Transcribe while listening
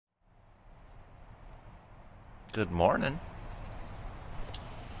Good morning.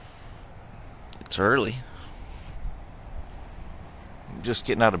 It's early. I'm just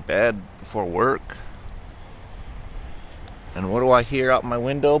getting out of bed before work. And what do I hear out my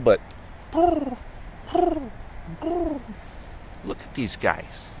window but look at these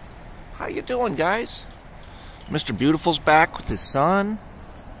guys. How you doing, guys? Mr. Beautiful's back with his son.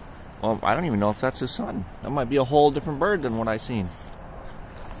 Well, I don't even know if that's his son. That might be a whole different bird than what I seen.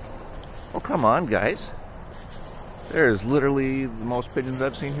 Oh, come on, guys. There's literally the most pigeons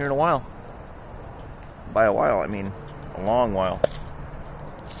I've seen here in a while. By a while, I mean a long while.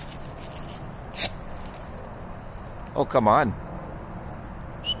 Oh, come on.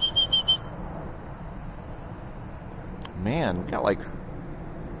 Man, we got like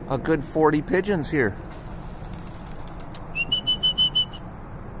a good 40 pigeons here.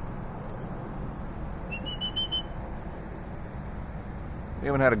 We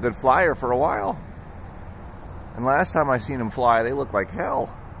haven't had a good flyer for a while. And last time I seen them fly, they looked like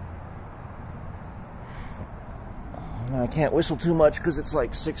hell. I can't whistle too much because it's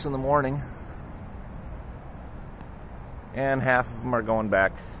like 6 in the morning. And half of them are going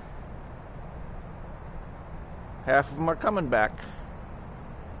back. Half of them are coming back.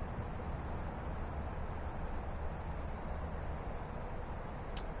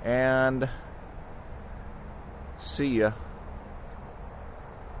 And see ya.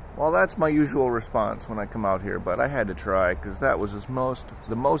 Well, that's my usual response when I come out here, but I had to try because that was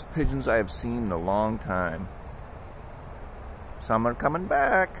the most pigeons I have seen in a long time. Some are coming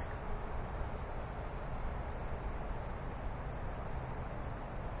back.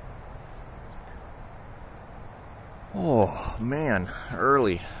 Oh man,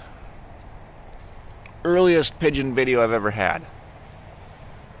 earliest pigeon video I've ever had.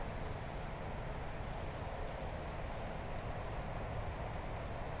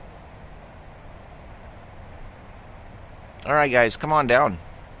 Alright guys, come on down.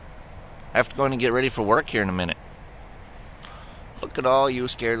 I have to go in and get ready for work here in a minute. Look at all you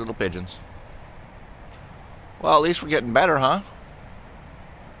scared little pigeons. Well, at least we're getting better, huh?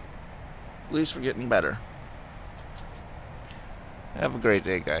 At least we're getting better. Have a great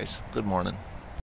day, guys. Good morning.